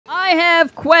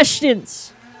have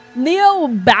questions. Neo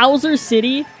Bowser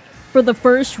City for the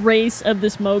first race of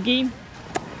this Mogi.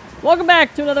 Welcome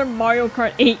back to another Mario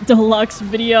Kart 8 Deluxe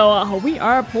video. We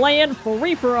are playing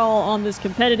free-for-all on this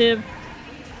competitive.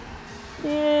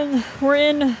 And we're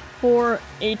in for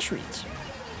a treat.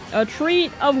 A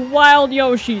treat of wild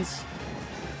Yoshis.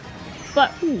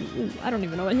 But, I don't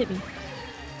even know what hit me.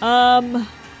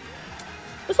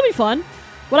 This will be fun.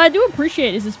 What I do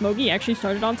appreciate is this Mogi actually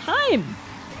started on time.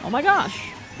 Oh my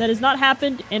gosh. That has not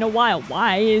happened in a while.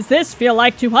 Why is this feel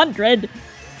like 200?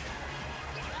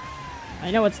 I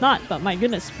know it's not, but my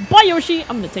goodness. Bye, Yoshi!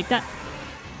 I'm gonna take that.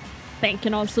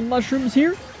 Banking on some mushrooms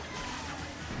here.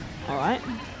 Alright.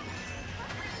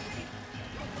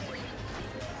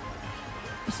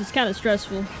 This is kind of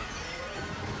stressful.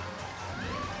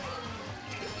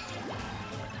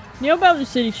 Neo Bowser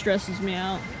City stresses me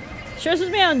out. Stresses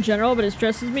me out in general, but it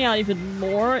stresses me out even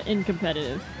more in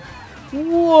competitive.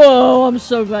 Whoa, I'm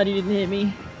so glad he didn't hit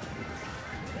me.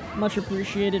 Much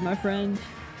appreciated, my friend.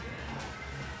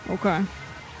 Okay. I'll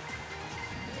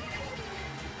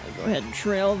go ahead and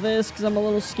trail this, because I'm a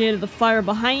little scared of the fire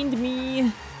behind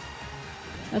me.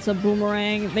 That's a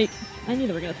boomerang. I knew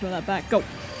they were going to throw that back. Go.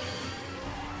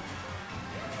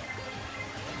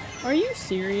 Are you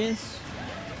serious?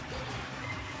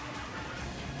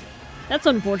 That's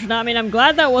unfortunate. I mean, I'm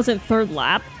glad that wasn't third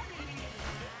lap.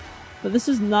 But this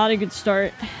is not a good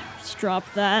start. Let's drop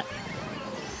that.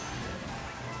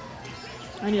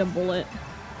 I need a bullet.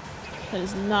 That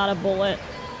is not a bullet.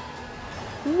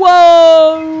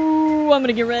 Whoa! I'm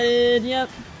gonna get ready. Yep.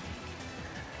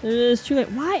 It is too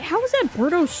late. Why? How is that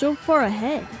Birdo so far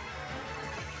ahead?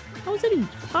 How is that even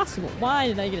possible? Why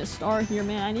did I get a star here,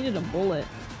 man? I needed a bullet.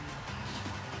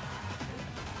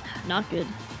 Not good.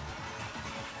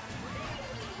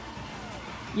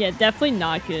 Yeah, definitely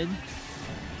not good.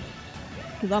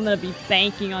 Because I'm going to be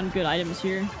banking on good items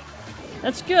here.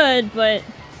 That's good, but...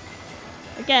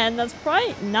 Again, that's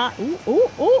probably not... Ooh, ooh,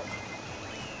 ooh!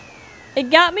 It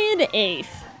got me into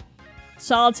 8th.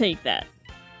 So I'll take that.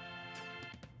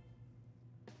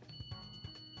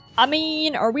 I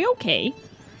mean, are we okay?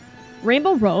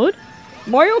 Rainbow Road?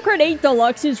 Mario Kart 8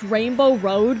 Deluxe's Rainbow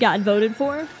Road got voted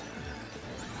for?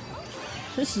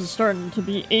 This is starting to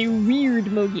be a weird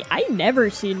Mogi. I never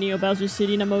see Neo Bowser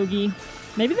City in a Mogi.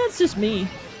 Maybe that's just me.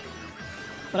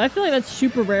 But I feel like that's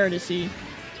super rare to see.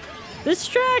 This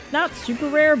track, not super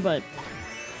rare, but...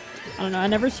 I don't know, I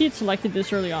never see it selected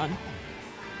this early on.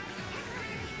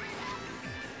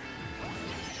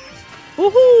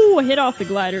 Woohoo! Hit off the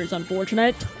glider is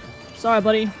unfortunate. Sorry,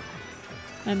 buddy.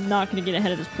 I'm not gonna get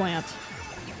ahead of this plant.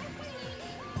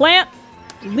 Plant!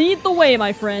 Lead the way,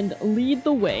 my friend. Lead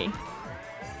the way.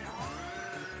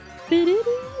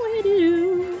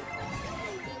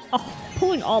 Oh,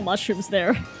 pulling all mushrooms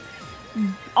there.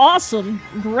 Awesome.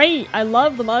 Great. I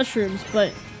love the mushrooms,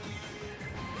 but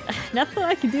nothing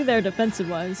I can do there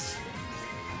defensive-wise.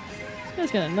 This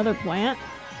guy's got another plant.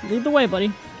 Lead the way,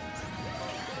 buddy.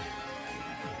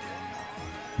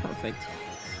 Perfect.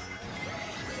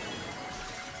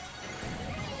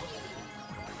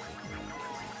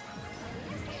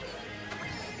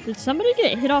 Did somebody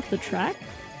get hit off the track?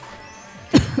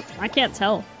 I can't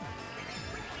tell.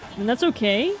 And that's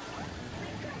okay.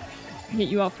 Hit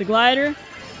you off the glider.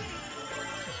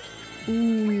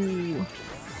 Ooh.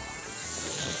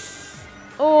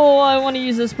 Oh, I want to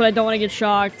use this, but I don't want to get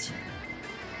shocked.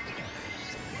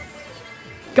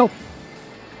 Go.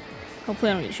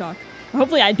 Hopefully I don't get shocked. Or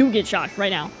hopefully I do get shocked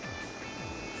right now.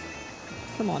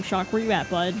 Come on, Shock. Where you at,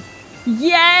 bud?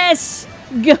 Yes!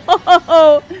 Go!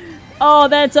 Oh,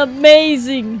 that's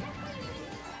amazing!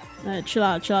 Alright, chill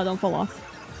out, don't fall off.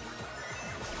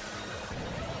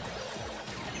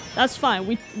 That's fine,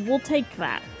 we'll take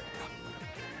that.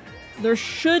 There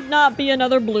should not be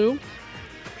another blue.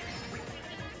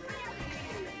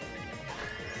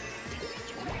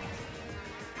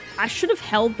 I should have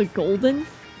held the golden,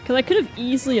 because I could have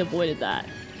easily avoided that.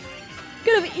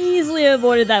 Could have easily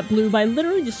avoided that blue by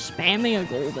literally just spamming a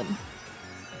golden.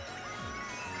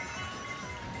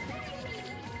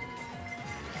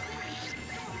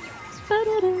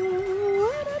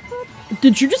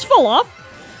 Did you just fall off?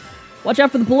 Watch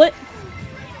out for the bullet.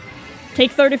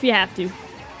 Take third if you have to.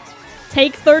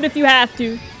 Take third if you have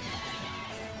to.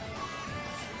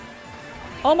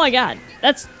 Oh my god.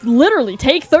 That's literally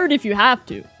take third if you have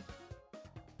to.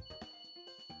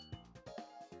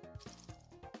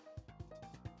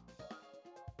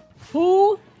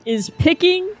 Who is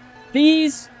picking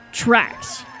these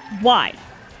tracks? Why?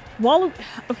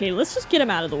 Okay, let's just get him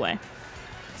out of the way.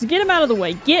 Let's get him out of the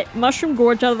way. Get Mushroom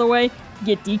Gorge out of the way.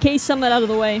 Get DK Summit out of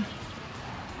the way.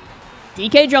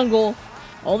 DK Jungle.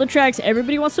 All the tracks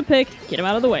everybody wants to pick, get them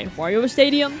out of the way. Wario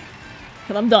Stadium,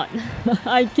 because I'm done.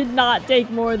 I cannot take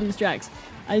more of these tracks.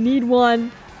 I need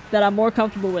one that I'm more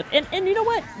comfortable with. And you know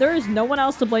what? There is no one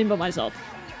else to blame but myself.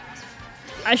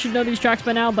 I should know these tracks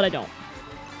by now, but I don't.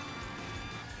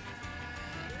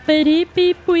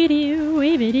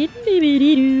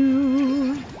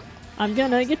 I'm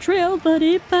gonna get trailed,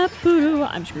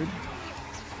 I'm screwed.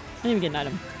 I didn't even get an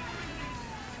item.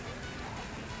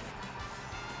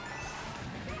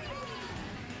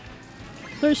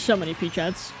 There's so many Peach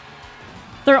heads.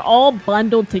 They're all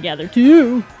bundled together,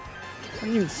 too. I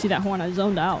didn't even see that horn. I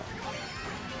zoned out.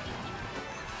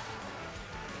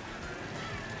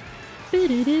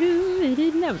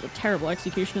 That was a terrible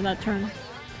execution of that turn.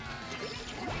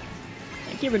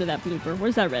 Yeah, get rid of that blooper.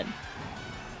 Where's that red?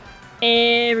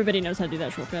 Everybody knows how to do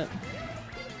that shortcut.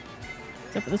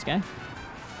 Except for this guy.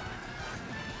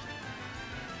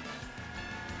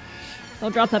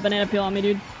 Don't drop that banana peel on me,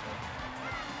 dude.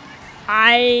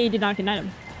 I did not get an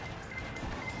item.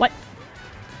 What?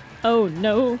 Oh,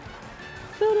 no.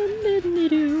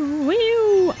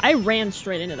 I ran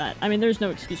straight into that. I mean, there's no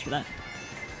excuse for that.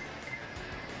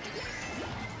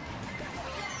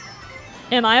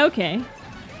 Am I okay?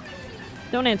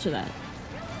 Don't answer that.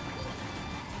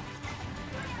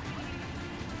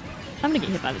 I'm gonna get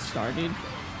hit by this star, dude.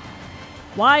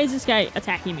 Why is this guy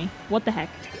attacking me? What the heck?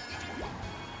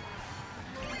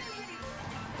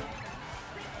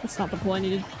 That's not the pull I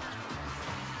needed.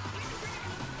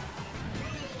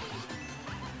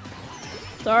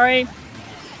 Sorry.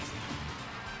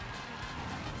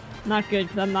 Not good,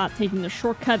 because I'm not taking the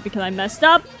shortcut because I messed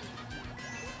up.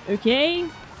 Okay.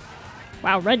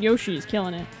 Wow, Red Yoshi is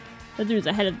killing it. That dude's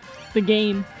ahead of the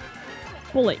game.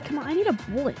 Bullet. Come on, I need a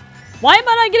bullet. Why am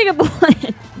I not getting a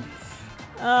bullet?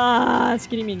 It's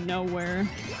getting me nowhere.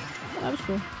 Oh, that was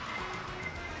cool.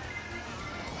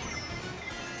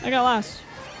 I got last.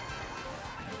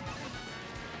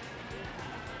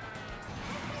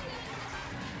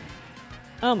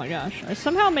 Oh my gosh. I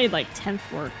somehow made like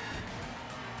 10th work.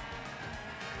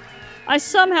 I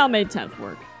somehow made 10th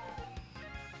work.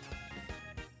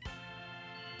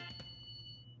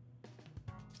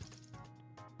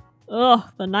 Ugh,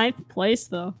 the 9th place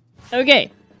though.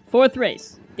 Okay, 4th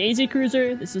race. Daisy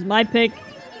Cruiser, this is my pick.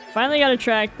 Finally got a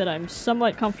track that I'm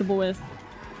somewhat comfortable with.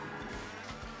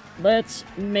 Let's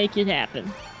make it happen.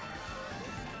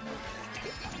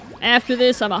 After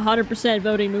this, I'm 100%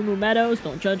 voting Moo Moo Meadows,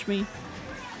 don't judge me.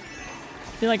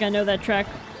 I feel like I know that track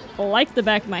like the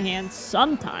back of my hand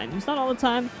sometimes, not all the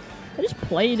time. I just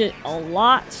played it a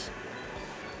lot.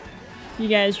 If you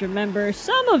guys remember,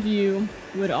 some of you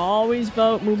would always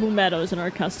vote Moo Moo Meadows in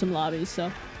our custom lobbies,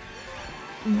 so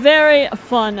very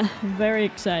fun, very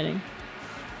exciting.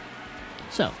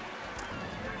 So,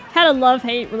 had a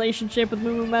love-hate relationship with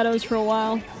Moo Moo Meadows for a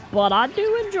while, but I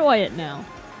do enjoy it now.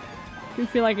 I do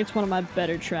feel like it's one of my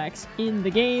better tracks in the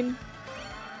game,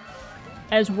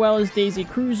 as well as Daisy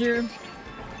Cruiser.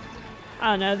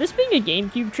 I don't know, this being a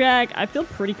GameCube track, I feel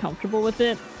pretty comfortable with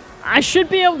it. I should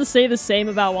be able to say the same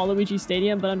about Waluigi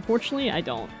Stadium, but unfortunately, I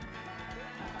don't.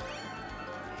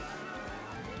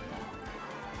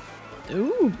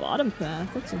 Ooh, bottom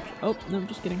path. That's oh, no, I'm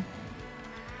just kidding.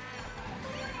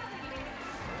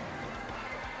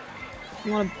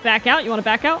 You want to back out? You want to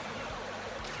back out?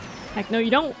 Heck no, you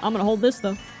don't. I'm gonna hold this,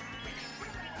 though.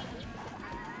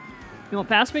 You want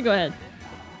past me? Go ahead.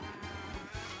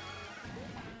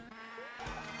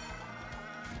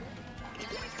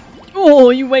 Oh,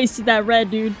 you wasted that red,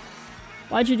 dude.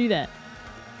 Why'd you do that?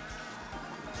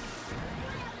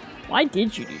 Why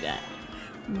did you do that?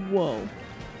 Whoa.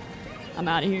 I'm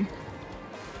out of here.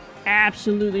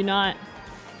 Absolutely not.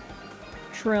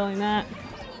 Trailing that.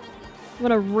 I'm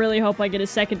gonna really hope I get a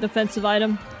second defensive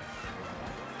item.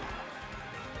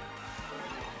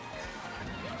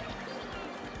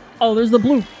 Oh, there's the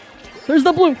blue. There's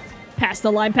the blue. Pass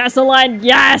the line, pass the line.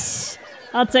 Yes!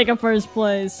 I'll take a first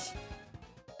place.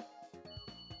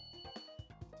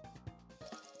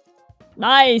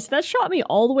 Nice. That shot me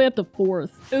all the way up to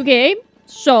 4th. Okay,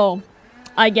 so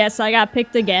I guess I got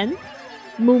picked again.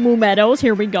 Moo Moo Meadows,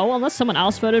 here we go. Unless someone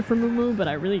else voted for Moo Moo, but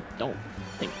I really don't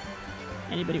think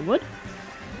anybody would.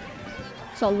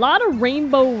 So a lot of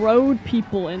Rainbow Road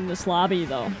people in this lobby,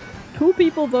 though. 2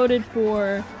 people voted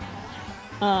for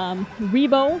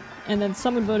Weibo, and then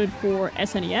someone voted for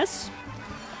SNES.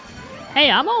 Hey,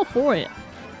 I'm all for it.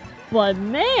 But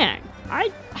man,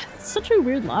 it's such a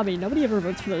weird lobby. Nobody ever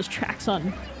votes for those tracks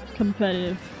on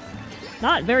competitive.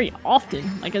 Not very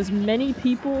often. Like, as many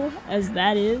people as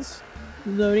that is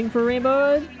voting for Rainbow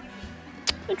Road.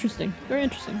 Interesting. Very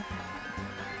interesting.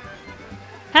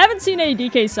 Haven't seen any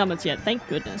DK summits yet, thank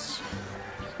goodness.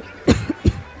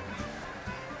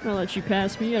 I'm gonna let you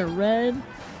pass me. You got a red.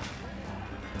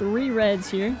 3 reds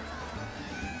here.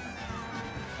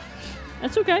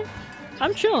 That's okay.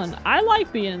 I'm chilling. I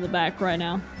like being in the back right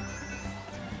now.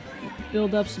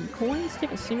 Build up some coins.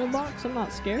 Take a single box. I'm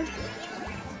not scared.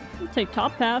 I'll take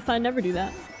top path. I never do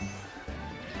that.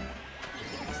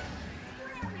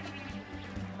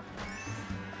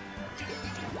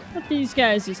 Let these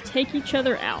guys just take each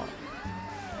other out.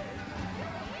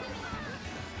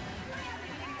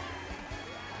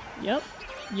 Yup.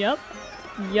 Yup.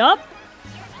 Yup.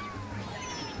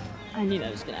 I knew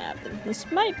that was gonna happen. This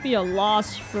might be a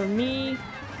loss for me.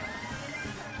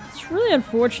 It's really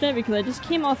unfortunate because I just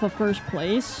came off of first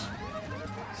place.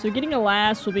 So getting a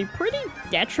last will be pretty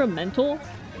detrimental.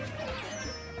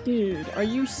 Dude, are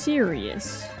you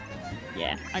serious?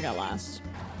 Yeah, I got last.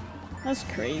 That's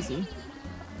crazy.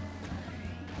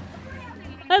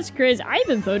 That's crazy. I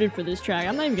even voted for this track.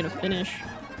 I'm not even gonna finish.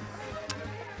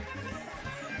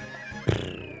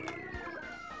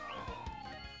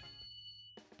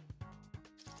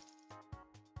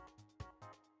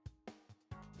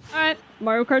 Alright,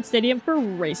 Mario Kart Stadium for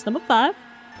race number 5.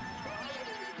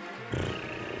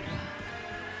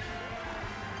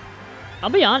 I'll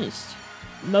be honest.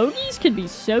 Mogies can be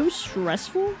so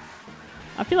stressful.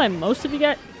 I feel like most of you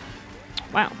got...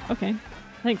 Wow, okay.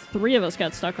 I think 3 of us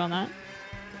got stuck on that.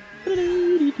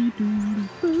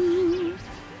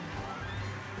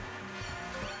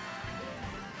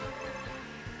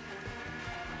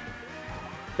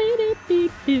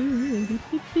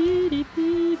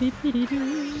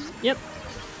 Yep.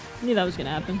 Knew that was gonna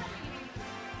happen.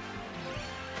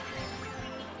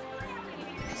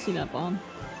 See that bomb.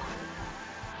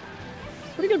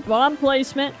 Pretty good bomb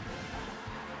placement.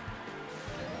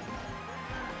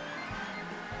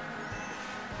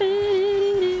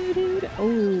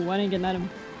 Oh, I didn't get at him.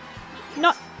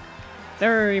 Not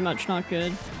very much not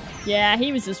good. Yeah,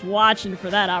 he was just watching for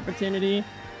that opportunity.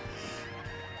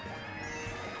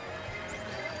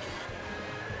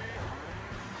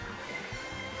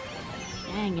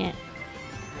 Dang it.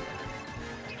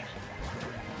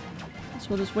 Guess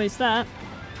we'll just waste that.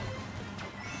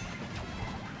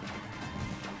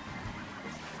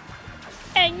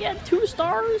 And get 2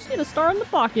 stars. Get a star in the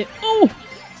pocket. Oh!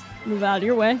 Move out of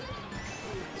your way.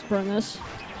 Let's burn this.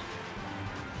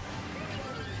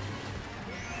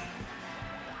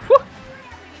 Whew!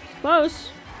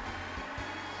 Close.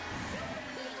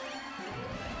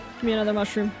 Give me another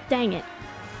mushroom. Dang it.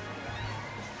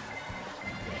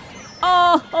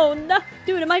 Oh no!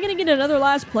 Dude, am I gonna get another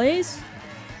last place?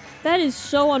 That is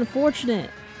so unfortunate.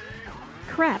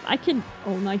 Crap, I can...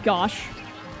 Oh my gosh.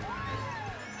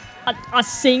 A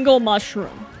single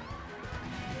mushroom.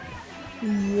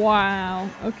 Wow.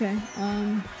 Okay,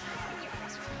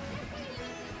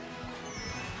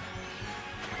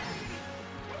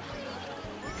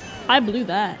 I blew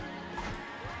that.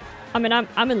 I mean,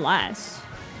 I'm in last.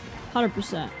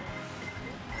 100%.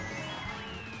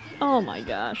 Oh my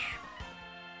gosh.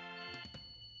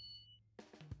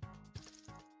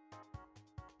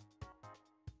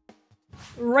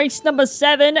 Race number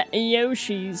 7,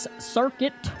 Yoshi's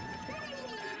Circuit.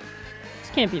 This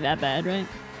can't be that bad, right?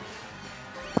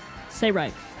 Say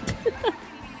right.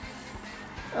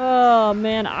 Oh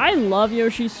man, I love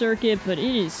Yoshi's Circuit, but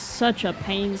it is such a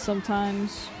pain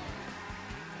sometimes.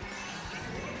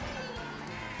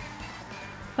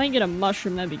 If I can get a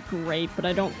mushroom, that'd be great, but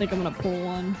I don't think I'm gonna pull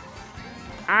one.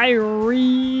 I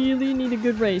really need a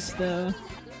good race, though.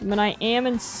 I mean, I am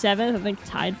in 7th, I think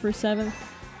tied for 7th.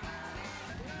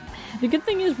 The good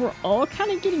thing is we're all kind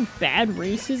of getting bad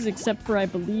races, except for, I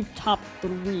believe, top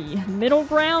 3. Middle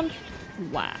ground?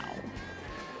 Wow.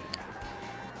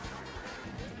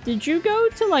 Did you go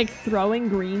to, like, throwing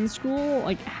green school?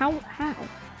 Like, how?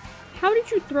 How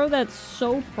did you throw that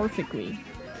so perfectly?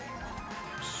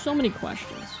 So many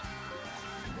questions.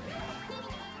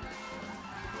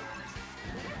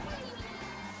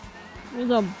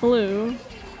 There's a blue.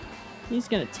 He's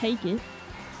gonna take it.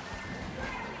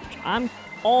 Which I'm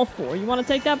all for. You want to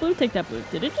take that blue? Take that blue.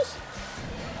 Did it just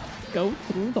go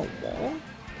through the wall?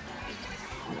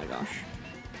 Oh my gosh.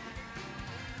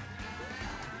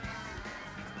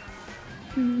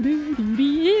 You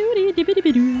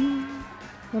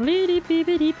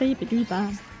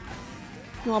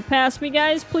want to pass me,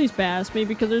 guys? Please pass me,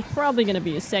 because there's probably going to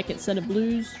be a second set of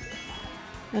blues.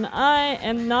 And I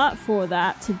am not for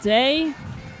that today.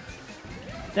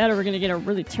 That or we're going to get a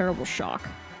really terrible shock.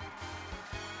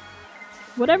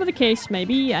 Whatever the case may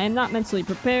be, I am not mentally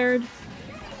prepared.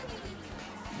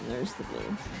 And there's the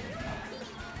blue.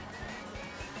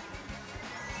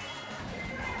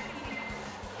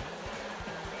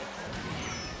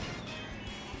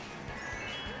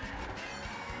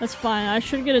 That's fine. I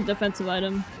should get a defensive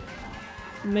item.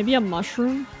 Maybe a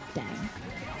mushroom? Dang.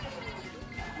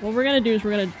 What we're gonna do is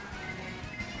we're gonna...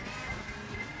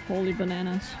 Holy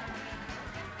bananas.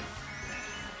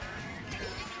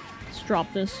 Let's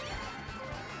drop this.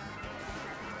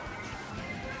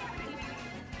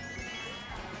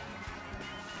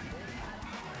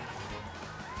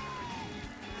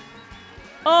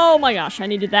 Oh my gosh, I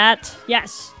needed that.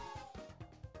 Yes!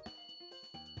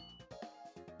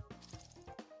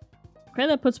 Okay,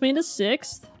 that puts me into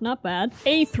 6th. Not bad.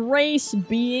 8th race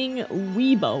being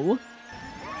Weibo.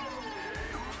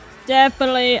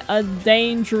 Definitely a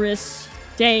dangerous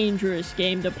game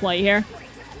to play here.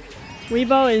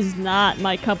 Weibo is not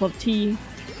my cup of tea.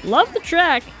 Love the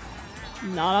track.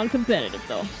 Not on competitive,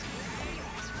 though.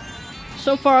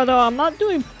 So far, though, I'm not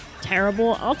doing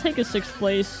terrible. I'll take a 6th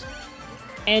place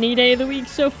any day of the week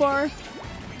so far.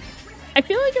 I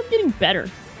feel like I'm getting better.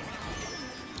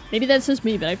 Maybe that's just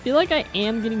me, but I feel like I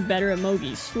am getting better at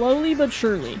Mogi. Slowly but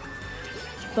surely.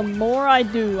 The more I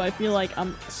do, I feel like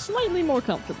I'm slightly more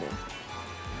comfortable.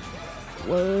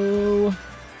 Whoa.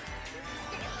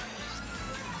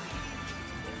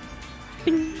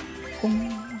 Bing,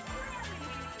 boom.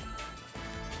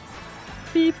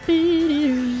 Beep, beep,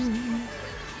 doo.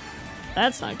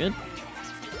 That's not good.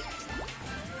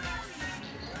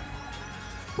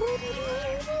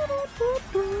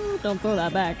 Don't throw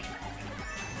that back.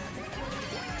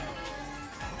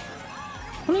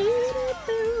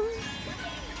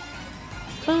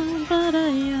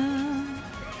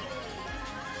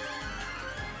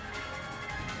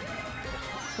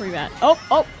 Where you at? Oh,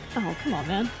 oh! Oh, come on,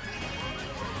 man.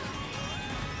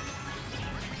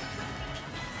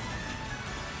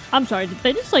 I'm sorry, did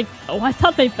they just like... Oh, I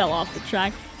thought they fell off the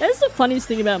track. That's the funniest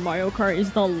thing about Mario Kart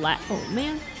is the Oh,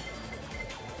 man.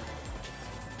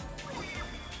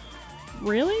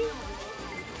 Really?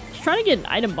 I was trying to get an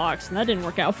item box and that didn't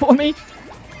work out for me.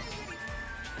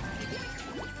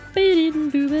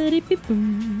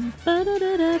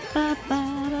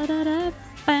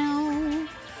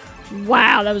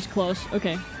 Wow, that was close.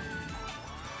 Okay.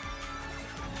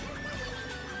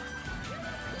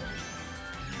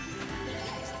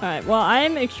 Alright, well, I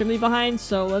am extremely behind,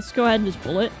 so let's go ahead and just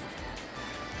bullet.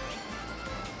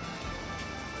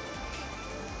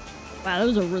 Wow, that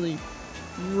was a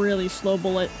really slow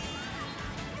bullet.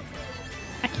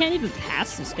 I can't even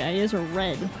pass this guy. He has a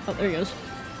red. Oh, there he goes.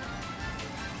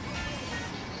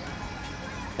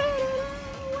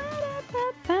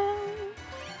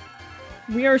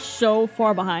 We are so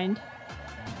far behind.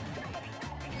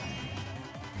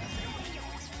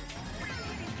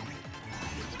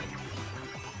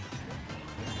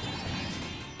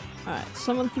 Alright,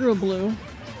 someone threw a blue.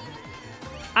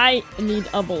 I need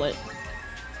a bullet.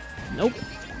 Nope.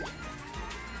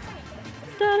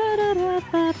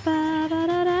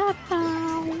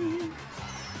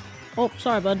 Oh,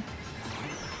 sorry, bud.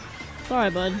 Sorry,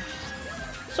 bud.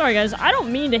 Sorry, guys. I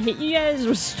don't mean to hit you guys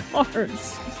with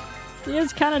stars. You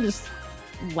guys kind of just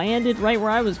landed right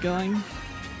where I was going.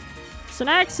 It's an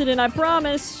accident, I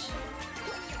promise.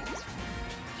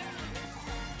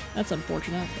 That's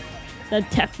unfortunate. That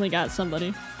definitely got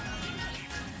somebody.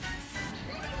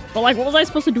 But like, what was I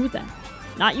supposed to do with that?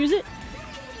 Not use it?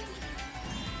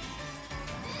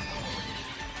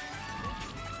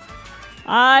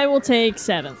 I will take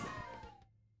 7th.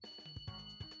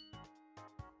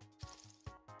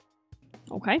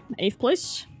 Okay, 8th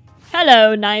place.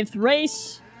 Hello, 9th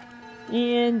race.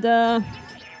 And,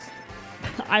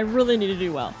 I really need to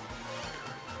do well.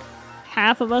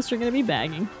 Half of us are gonna be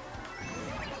bagging.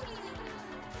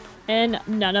 And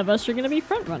none of us are gonna be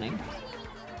front running.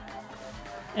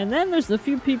 And then there's the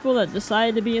few people that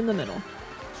decide to be in the middle.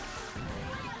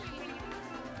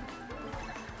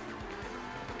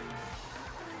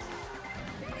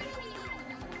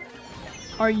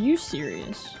 Are you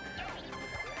serious?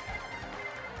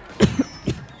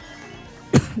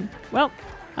 Well,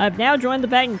 I've now joined the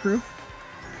bagging crew.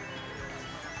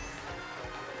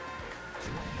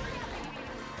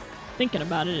 Thinking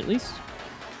about it, at least.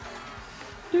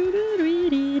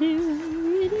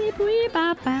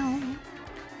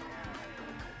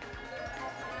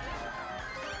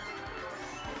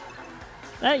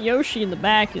 That Yoshi in the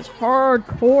back is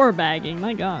hardcore bagging,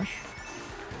 my gosh.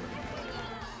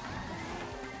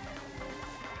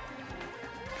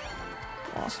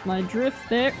 Lost my drift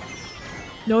there.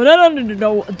 No.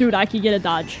 Dude, I can get a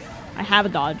dodge. I have a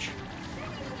dodge.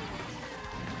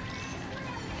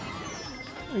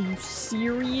 Are you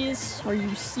serious? Are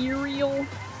you serial?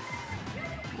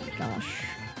 Oh my gosh.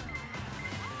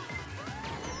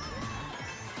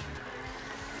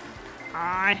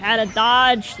 I had a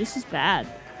dodge. This is bad.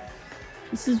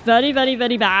 This is very, very,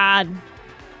 very bad.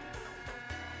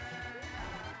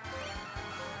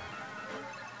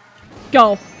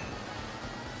 Go.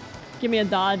 Give me a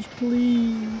dodge,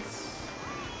 please.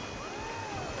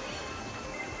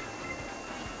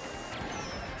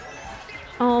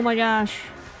 Oh my gosh.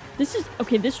 This is...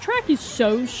 Okay, this track is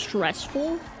so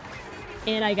stressful.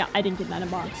 And I didn't get that in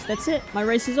box. That's it. My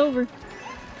race is over.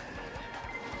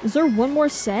 Is there one more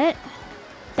set?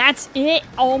 That's it?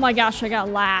 Oh my gosh, I got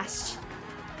last.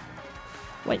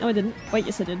 Wait, no I didn't. Wait,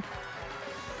 yes I did.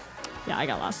 Yeah, I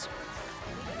got last.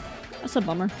 That's a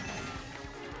bummer.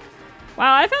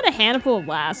 Wow, I've had a handful of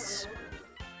lasts.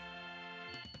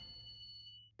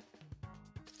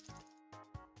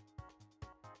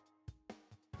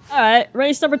 Alright,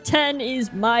 race number 10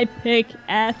 is my pick,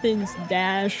 Athens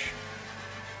Dash.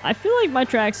 I feel like my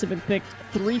tracks have been picked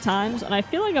 3 times, and I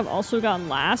feel like I've also gotten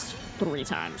last 3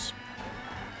 times.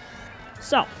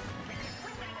 So,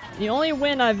 the only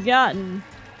win I've gotten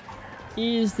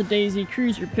is the Daisy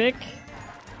Cruiser pick.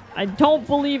 I don't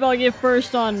believe I'll get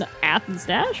first on Athens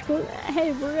Dash, but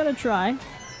hey, we're gonna try.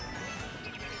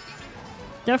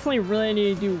 Definitely really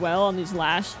need to do well on these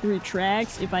last 3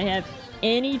 tracks if I have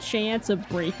any chance of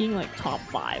breaking like top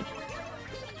 5.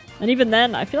 And even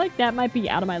then, I feel like that might be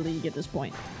out of my league at this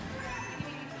point.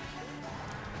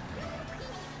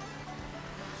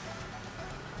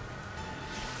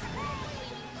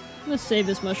 I'm gonna save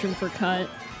this mushroom for cut.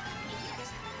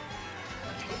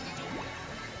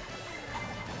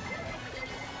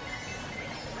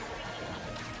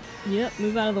 Yep,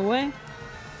 move out of the way.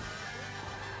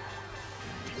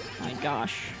 My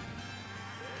gosh.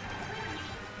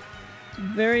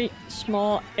 Very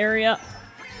small area.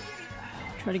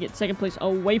 Try to get second place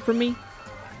away from me.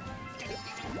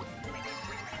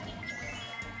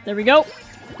 There we go.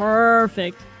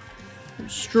 Perfect. I'm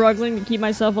struggling to keep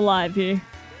myself alive here.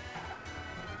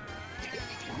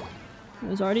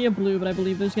 There's already a blue, but I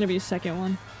believe there's going to be a second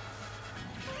one.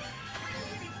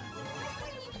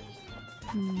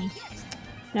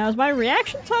 Now, is my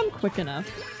reaction time quick enough?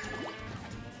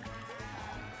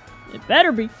 It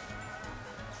better be.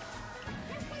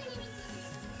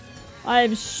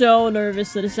 I'm so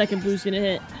nervous that a second blue's gonna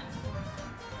hit.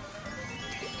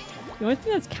 The only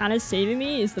thing that's kind of saving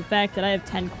me is the fact that I have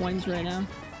 10 coins right now.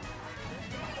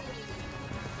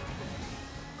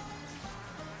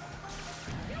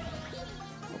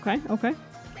 Okay, okay.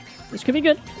 This could be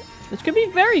good. This could be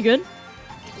very good.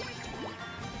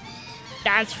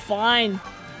 That's fine.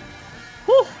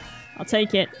 Whew. I'll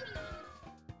take it.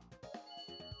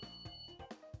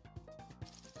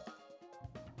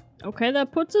 Okay,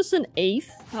 that puts us in 8th.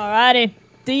 Alrighty.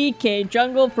 DK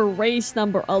Jungle for race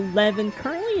number 11.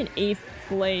 Currently in 8th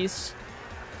place.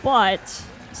 But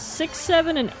 6,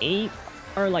 7, and 8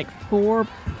 are like 4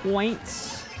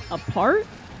 points apart.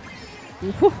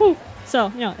 Woohoo. So,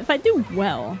 you know, if I do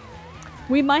well,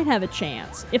 we might have a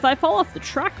chance. If I fall off the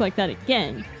track like that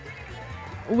again,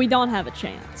 we don't have a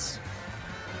chance.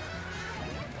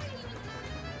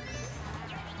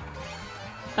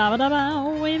 I need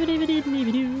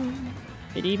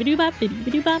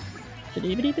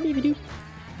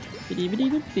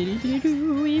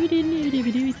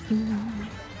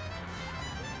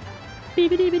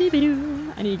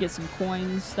to get some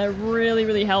coins. That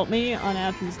really helped me on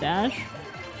Athens Dash.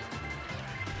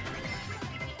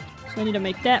 So I need to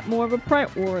make that more of a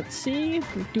priority.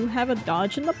 We do have a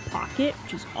dodge in the pocket,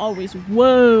 which is always...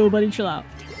 Whoa, buddy, chill out.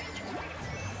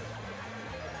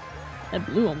 That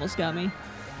blue almost got me.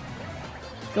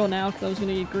 Go now, because I was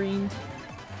going to get greened.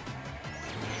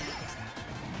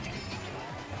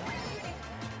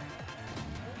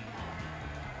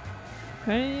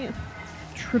 Okay.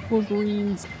 Triple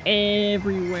greens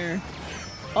everywhere.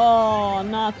 Oh,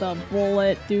 not the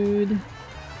bullet, dude.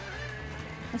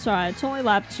 That's alright, it's only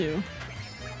lap 2.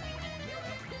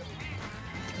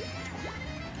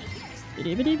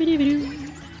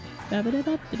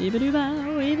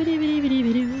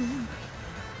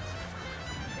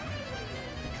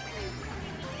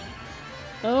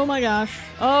 Oh my gosh.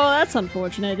 Oh, that's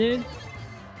unfortunate, dude.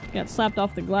 Got slapped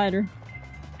off the glider.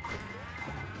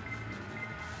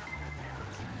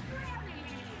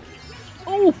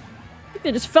 Oh! I think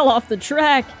they just fell off the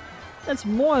track. That's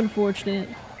more unfortunate.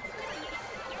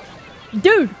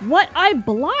 Dude, what? I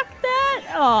blocked that?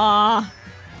 Aww.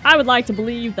 I would like to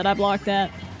believe that I blocked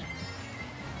that.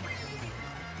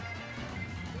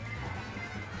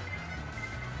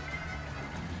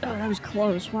 Oh, that was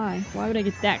close. Why? Why would I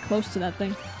get that close to that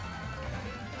thing?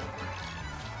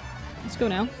 Let's go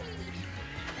now.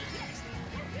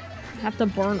 I have to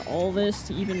burn all this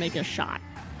to even make a shot.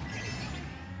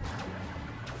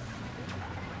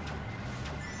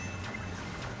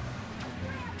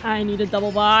 I need a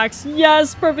double box.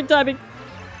 Yes, perfect timing.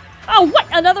 Oh, what?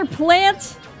 Another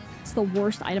plant? It's the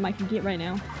worst item I can get right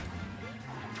now.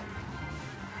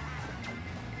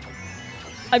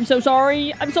 I'm so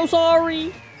sorry. I'm so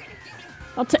sorry.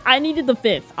 I needed the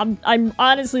 5th. I'm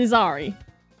honestly sorry.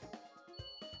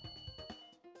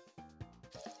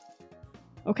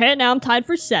 Okay, now I'm tied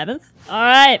for 7th.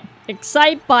 Alright,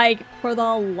 Excite Bike for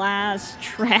the last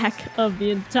track of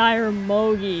the entire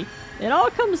Mogi. It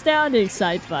all comes down to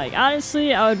Excite Bike.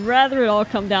 Honestly, I would rather it all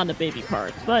come down to Baby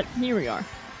Parts, but here we are.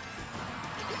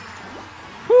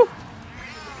 Whew.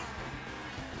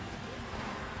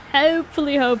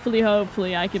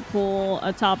 Hopefully I can pull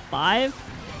a top 5.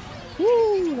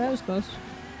 Woo, that was close.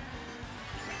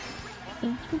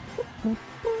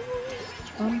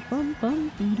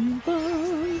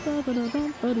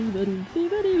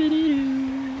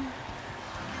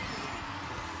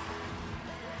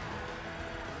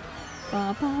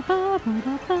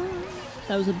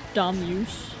 That was a dumb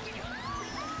use.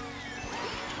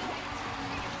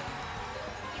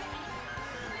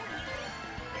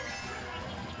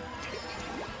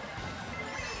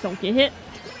 Don't get hit.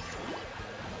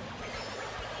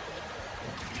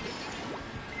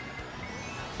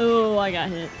 Oh, I got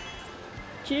hit.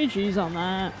 GG's on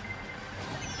that.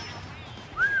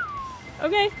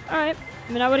 Okay, alright.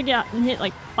 I mean, I would have gotten hit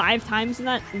like 5 times in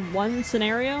that one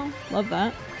scenario. Love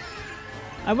that.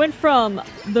 I went from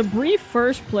the brief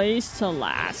first place to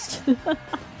last.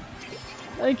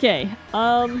 Okay,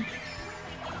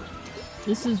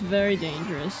 this is very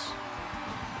dangerous.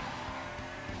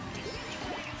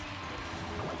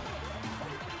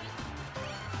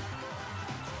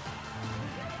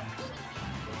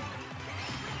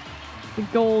 The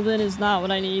golden is not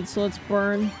what I need, so let's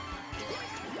burn.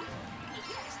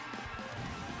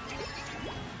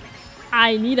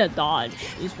 I need a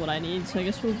dodge, is what I need, so I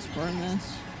guess we'll just burn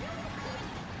this.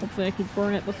 Hopefully I can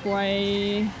burn it before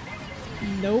I...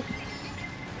 Nope.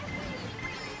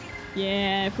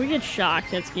 Yeah, if we get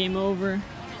shocked, that's game over.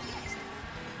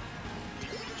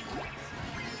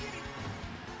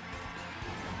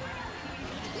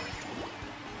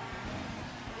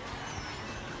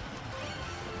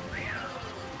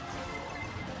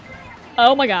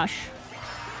 Oh my gosh.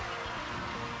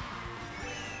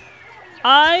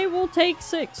 I will take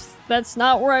 6th. That's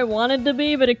not where I wanted to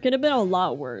be, but it could have been a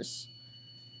lot worse.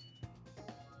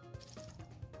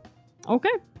 Okay,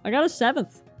 I got a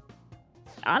 7th.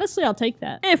 Honestly, I'll take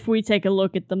that. If we take a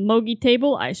look at the Mogi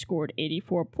table, I scored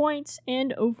 84 points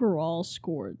and overall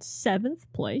scored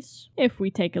 7th place. If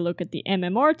we take a look at the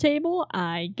MMR table,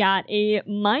 I got a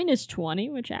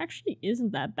 -20, which actually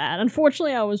isn't that bad.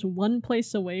 Unfortunately, I was 1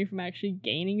 place away from actually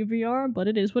gaining a VR, but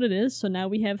it is what it is. So now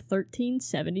we have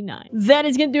 1379. That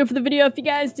is going to do it for the video. If you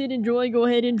guys did enjoy, go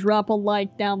ahead and drop a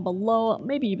like down below.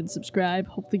 Maybe even subscribe.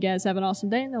 Hope you guys have an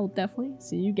awesome day, and I will definitely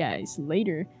see you guys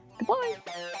later. Goodbye.